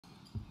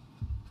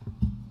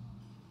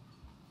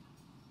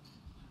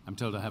I'm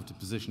told I have to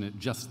position it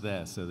just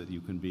there so that you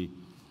can be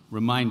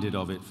reminded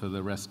of it for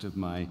the rest of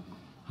my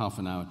half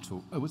an hour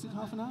talk. Oh, was it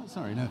half an hour?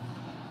 Sorry, no.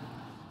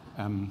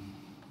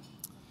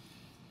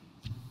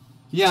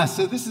 Yeah,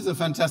 so this is a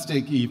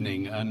fantastic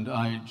evening, and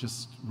I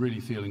just really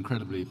feel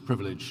incredibly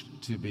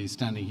privileged to be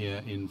standing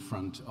here in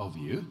front of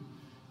you,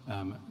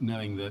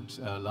 knowing that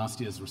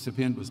last year's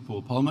recipient was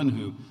Paul Polman,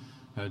 who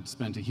had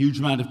spent a huge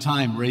amount of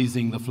time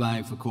raising the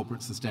flag for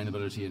corporate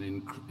sustainability in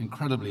an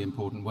incredibly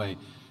important way.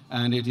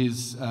 And it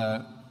is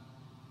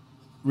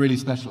really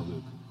special,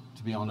 Luke,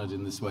 to be honored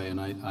in this way,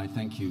 and I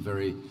thank you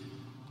very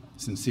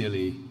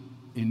sincerely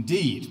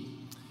indeed.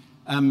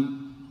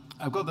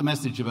 I've got the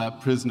message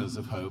about prisoners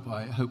of hope.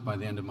 I hope by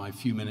the end of my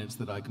few minutes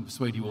that I can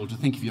persuade you all to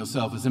think of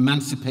yourself as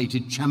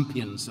emancipated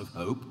champions of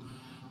hope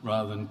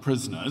rather than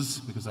prisoners,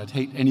 because I'd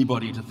hate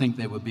anybody to think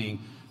they were being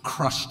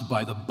crushed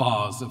by the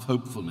bars of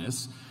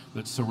hopefulness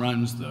that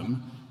surrounds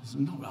them. It's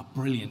not a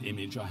brilliant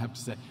image, I have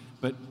to say,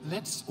 but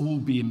let's all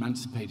be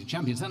emancipated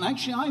champions. And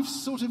actually, I've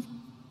sort of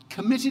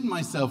committed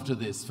myself to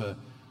this for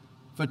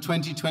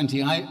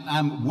 2020. I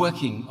am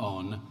working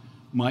on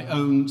my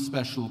own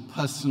special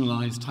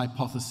personalized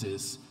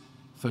hypothesis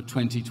for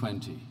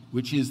 2020,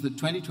 which is that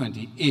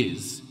 2020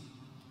 is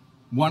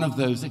one of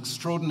those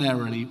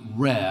extraordinarily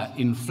rare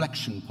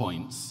inflection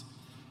points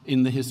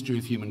in the history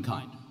of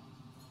humankind.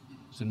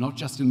 So not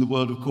just in the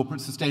world of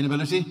corporate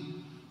sustainability,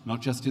 not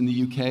just in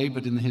the UK,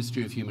 but in the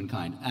history of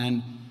humankind.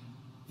 And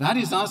that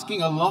is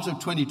asking a lot of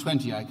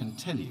 2020, I can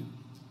tell you,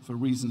 for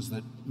reasons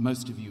that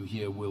most of you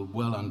here will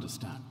well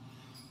understand.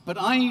 But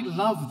I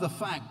love the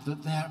fact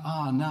that there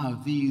are now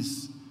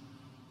these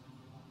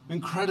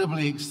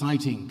incredibly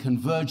exciting,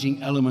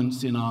 converging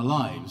elements in our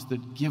lives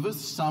that give us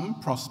some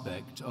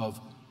prospect of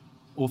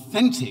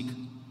authentic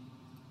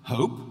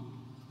hope.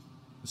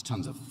 There's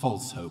tons of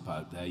false hope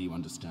out there, you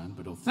understand,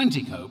 but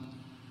authentic hope,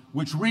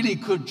 which really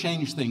could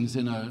change things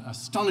in an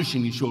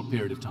astonishingly short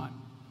period of time.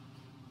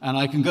 And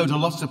I can go to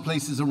lots of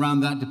places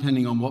around that,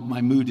 depending on what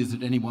my mood is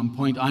at any one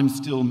point. I'm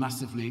still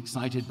massively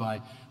excited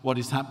by what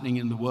is happening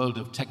in the world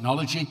of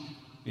technology.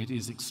 It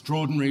is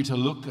extraordinary to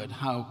look at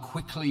how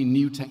quickly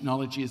new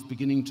technology is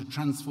beginning to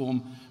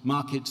transform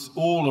markets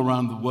all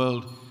around the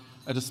world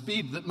at a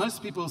speed that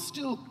most people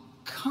still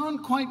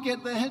can't quite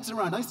get their heads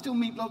around. I still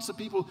meet lots of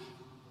people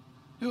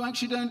who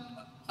actually don't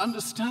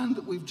understand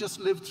that we've just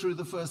lived through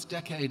the first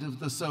decade of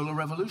the solar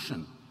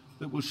revolution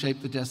that will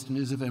shape the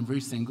destinies of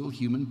every single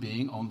human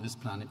being on this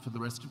planet for the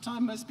rest of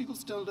time. Most people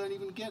still don't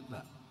even get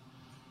that.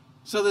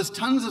 So there's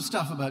tons of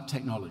stuff about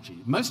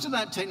technology. Most of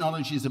that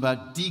technology is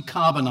about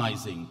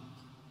decarbonizing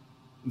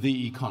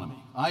the economy.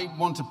 I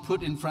want to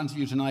put in front of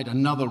you tonight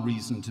another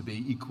reason to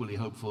be equally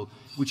hopeful,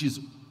 which is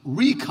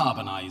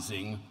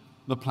recarbonizing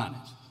the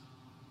planet.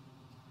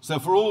 So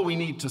for all we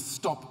need to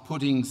stop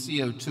putting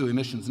CO2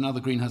 emissions and other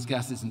greenhouse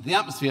gases into the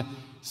atmosphere,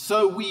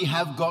 so we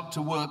have got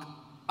to work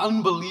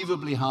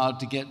unbelievably hard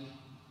to get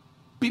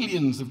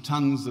billions of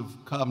tons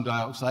of carbon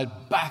dioxide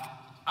back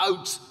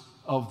out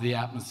of the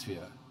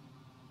atmosphere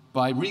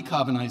by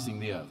recarbonizing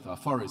the earth, our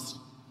forests,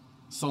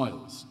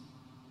 soils,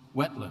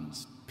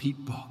 wetlands, peat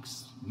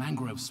bogs,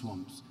 mangrove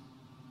swamps,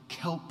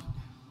 kelp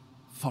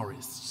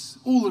forests,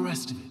 all the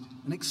rest of it.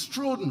 An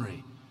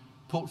extraordinary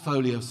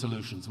portfolio of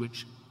solutions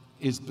which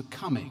is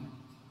becoming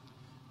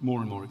more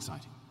and more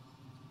exciting.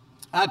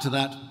 Add to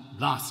that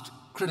last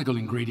critical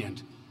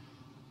ingredient,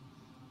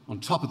 on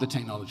top of the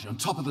technology, on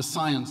top of the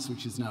science,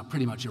 which is now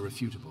pretty much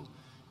irrefutable,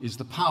 is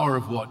the power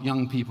of what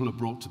young people have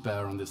brought to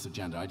bear on this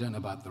agenda. I don't know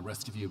about the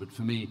rest of you, but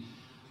for me,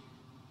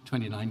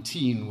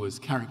 2019 was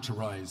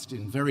characterized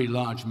in very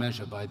large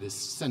measure by this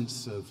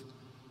sense of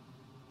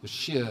the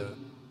sheer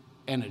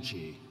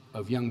energy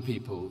of young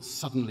people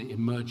suddenly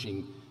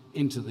emerging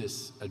into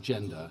this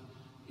agenda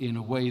in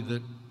a way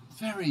that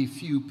very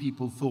few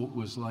people thought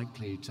was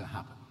likely to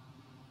happen.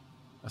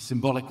 A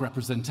symbolic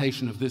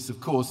representation of this, of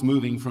course,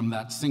 moving from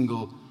that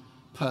single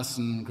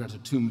person, Greta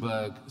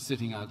Thunberg,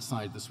 sitting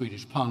outside the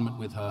Swedish Parliament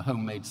with her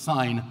homemade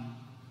sign,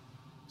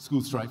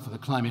 School Strike for the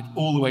Climate,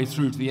 all the way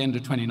through to the end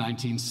of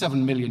 2019,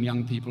 7 million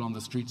young people on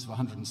the streets of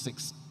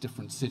 106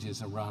 different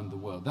cities around the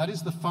world. That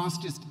is the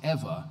fastest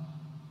ever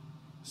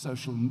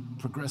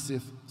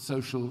progressive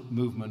social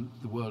movement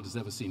the world has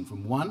ever seen,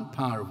 from one,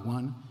 power of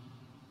one,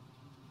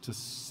 to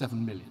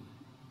 7 million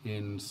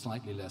in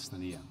slightly less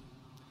than a year.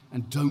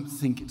 And don't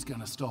think it's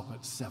going to stop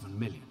at 7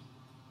 million,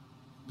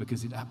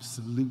 because it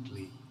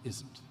absolutely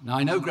isn't. Now,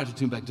 I know Greta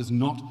Thunberg does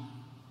not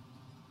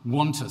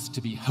want us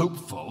to be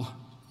hopeful,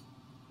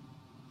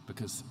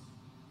 because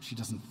she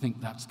doesn't think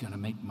that's going to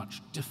make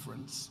much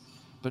difference.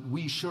 But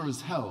we sure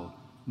as hell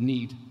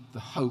need the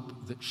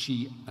hope that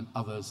she and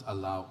others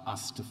allow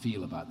us to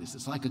feel about this.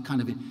 It's like a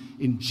kind of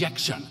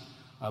injection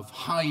of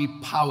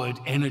high-powered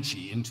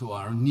energy into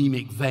our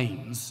anemic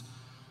veins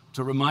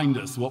to remind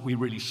us what we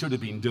really should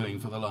have been doing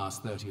for the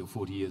last 30 or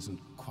 40 years and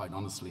quite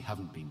honestly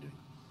haven't been doing.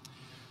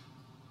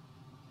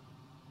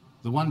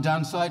 The one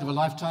downside of a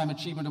Lifetime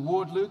Achievement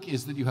Award, Luke,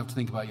 is that you have to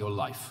think about your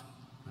life.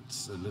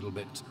 It's a little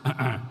bit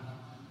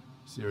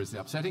seriously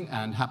upsetting,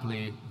 and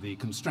happily the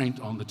constraint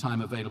on the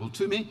time available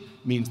to me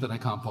means that I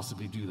can't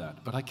possibly do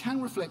that. But I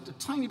can reflect a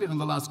tiny bit on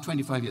the last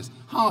 25 years,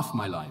 half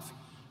my life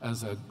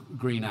as a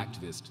green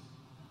activist,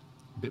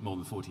 a bit more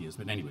than 40 years,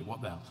 but anyway,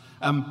 what the hell.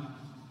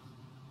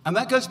 And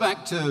that goes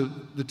back to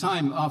the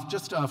time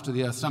just after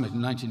the Earth Summit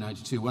in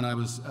 1992, when I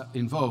was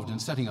involved in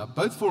setting up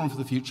both Forum for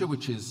the Future,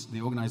 which is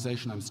the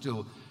organization I'm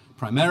still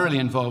primarily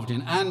involved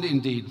in, and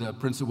indeed the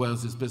Prince of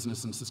Wales's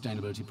Business and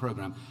Sustainability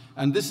Program.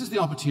 And this is the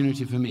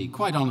opportunity for me,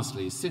 quite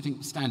honestly,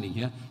 standing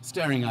here,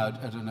 staring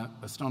out at an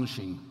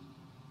astonishing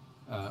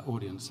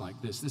audience like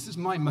this. This is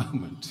my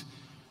moment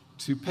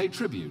to pay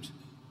tribute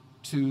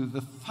to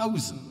the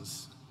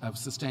thousands of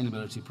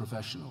sustainability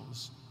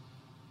professionals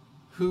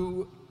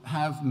who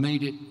have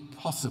made it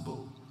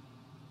possible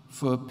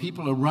for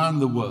people around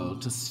the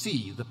world to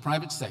see the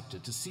private sector,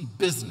 to see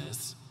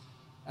business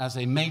as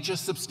a major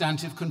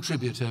substantive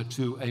contributor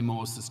to a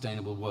more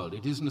sustainable world.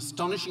 It is an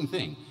astonishing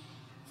thing.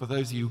 For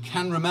those of you who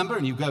can remember,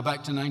 and you go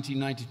back to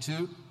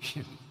 1992,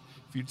 if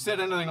you'd said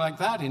anything like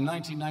that in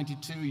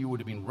 1992, you would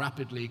have been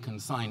rapidly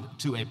consigned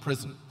to a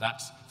prison,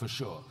 that's for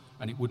sure,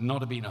 and it would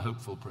not have been a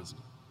hopeful prison.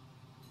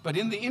 But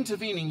in the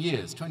intervening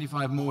years,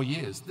 25 more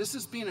years, this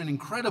has been an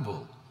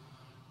incredible,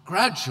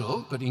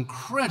 gradual but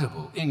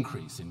incredible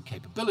increase in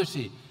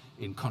capability,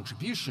 in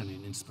contribution,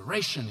 in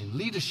inspiration, in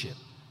leadership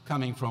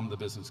coming from the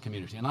business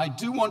community. And I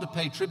do want to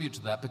pay tribute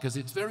to that because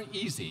it's very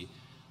easy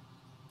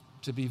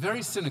to be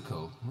very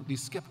cynical, or at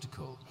least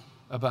skeptical,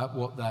 about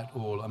what that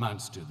all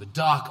amounts to. The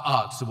dark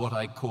arts of what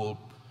I call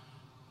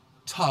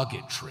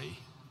targetry,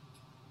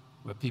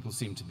 where people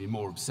seem to be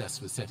more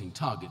obsessed with setting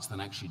targets than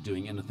actually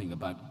doing anything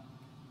about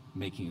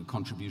making a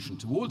contribution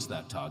towards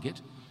that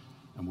target.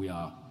 And we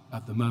are,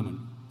 at the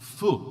moment,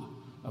 full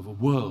of a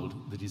world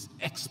that is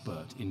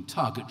expert in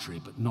targetry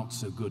but not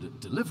so good at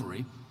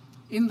delivery.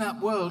 In that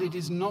world, it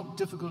is not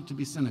difficult to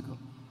be cynical.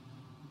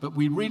 But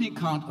we really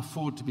can't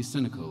afford to be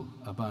cynical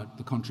about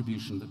the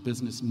contribution that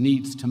business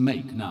needs to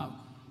make now.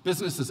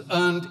 Business has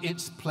earned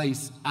its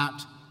place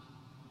at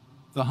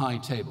the high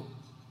table.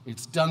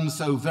 It's done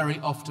so very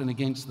often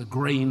against the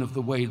grain of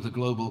the way the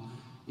global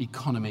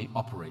economy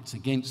operates,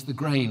 against the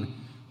grain,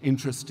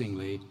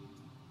 interestingly,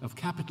 of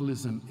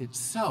capitalism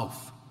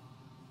itself,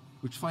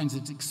 which finds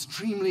it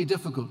extremely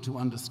difficult to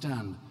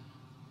understand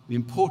the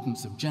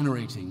importance of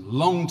generating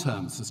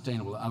long-term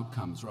sustainable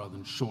outcomes rather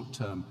than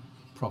short-term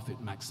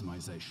profit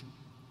maximization.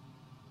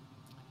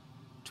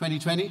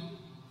 2020,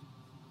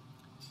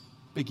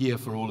 big year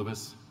for all of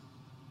us,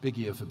 big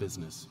year for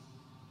business.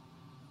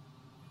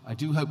 I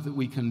do hope that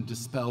we can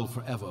dispel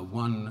forever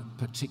one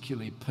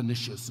particularly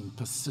pernicious and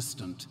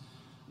persistent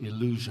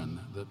illusion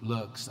that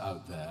lurks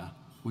out there,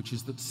 which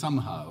is that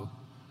somehow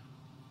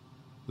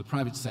the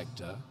private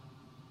sector,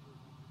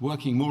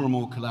 working more and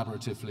more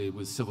collaboratively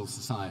with civil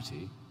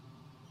society,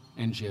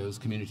 NGOs,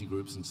 community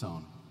groups, and so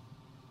on,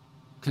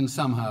 can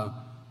somehow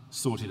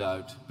sort it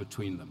out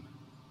between them.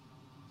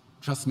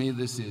 Trust me,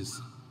 this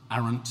is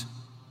arrant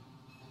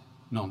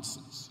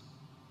nonsense.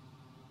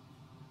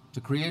 To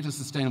create a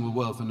sustainable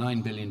world for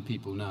 9 billion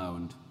people now,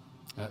 and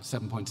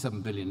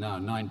 7.7 billion now,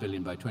 9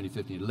 billion by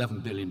 2050, 11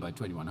 billion by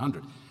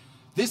 2100,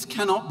 this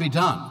cannot be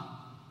done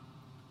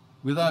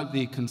without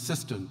the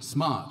consistent,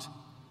 smart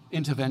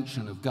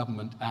intervention of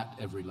government at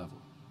every level.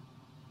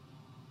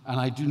 And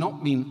I do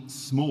not mean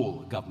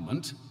small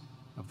government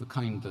of the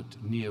kind that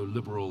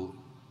neoliberal,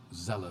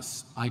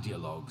 zealous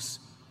ideologues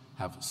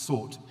have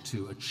sought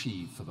to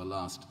achieve for the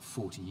last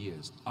 40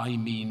 years. I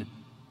mean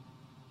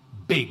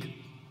big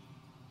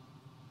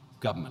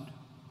government.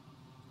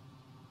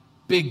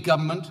 Big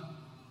government,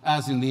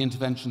 as in the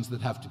interventions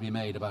that have to be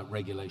made about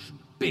regulation.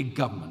 Big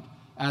government,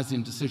 as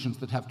in decisions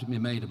that have to be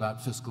made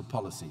about fiscal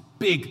policy.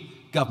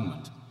 Big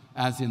government,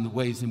 as in the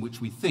ways in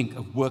which we think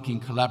of working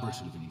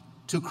collaboratively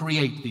to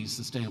create these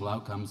sustainable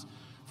outcomes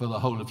for the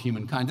whole of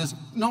humankind. There's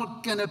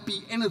not going to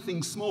be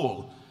anything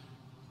small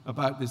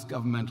about this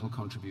governmental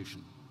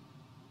contribution.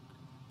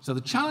 So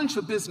the challenge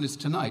for business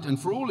tonight, and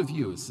for all of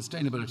you as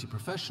sustainability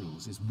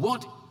professionals, is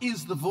what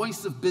is the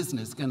voice of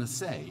business going to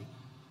say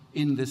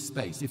in this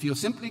space? If you're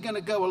simply going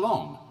to go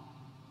along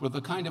with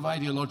the kind of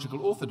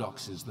ideological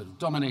orthodoxies that have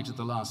dominated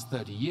the last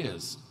 30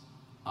 years,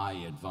 I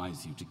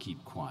advise you to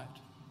keep quiet.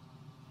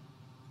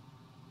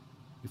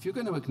 If you're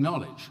going to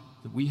acknowledge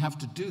that we have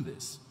to do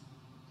this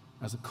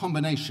as a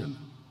combination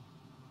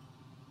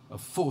of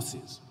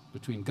forces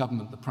between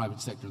government, the private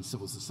sector, and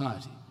civil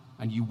society,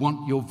 and you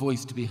want your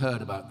voice to be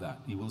heard about that,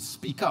 you will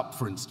speak up,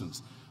 for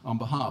instance, on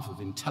behalf of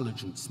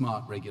intelligent,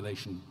 smart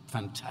regulation,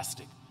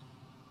 fantastic,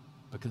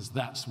 because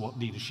that's what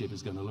leadership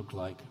is going to look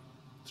like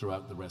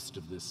throughout the rest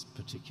of this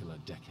particular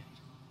decade.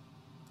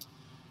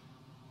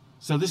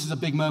 So this is a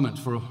big moment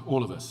for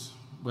all of us,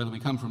 whether we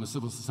come from a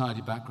civil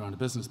society background, a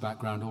business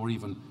background, or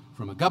even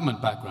from a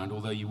government background,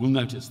 although you will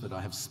notice that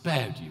I have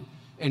spared you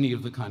any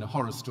of the kind of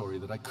horror story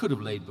that I could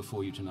have laid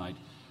before you tonight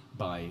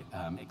by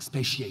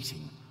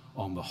expatiating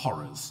on the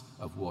horrors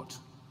of what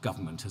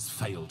government has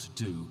failed to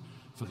do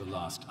for the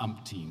last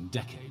umpteen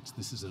decades.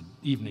 This is an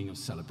evening of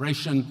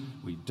celebration.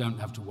 We don't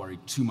have to worry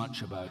too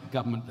much about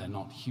government. They're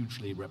not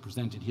hugely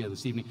represented here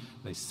this evening.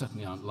 They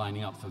certainly aren't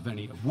lining up for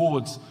many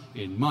awards,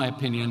 in my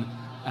opinion,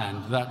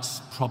 and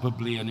that's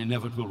probably an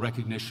inevitable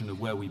recognition of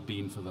where we've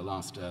been for the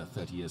last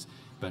 30 years.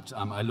 But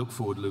I look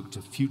forward, Luke,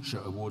 to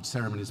future award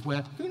ceremonies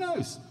where, who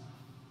knows,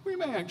 we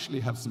may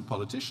actually have some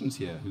politicians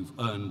here who've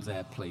earned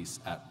their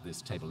place at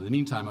this table. In the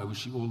meantime, I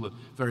wish you all the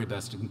very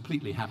best, a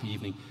completely happy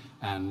evening,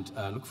 and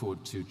look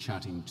forward to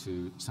chatting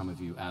to some of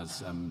you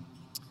as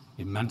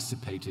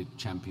emancipated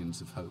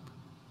champions of hope.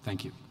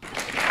 Thank you.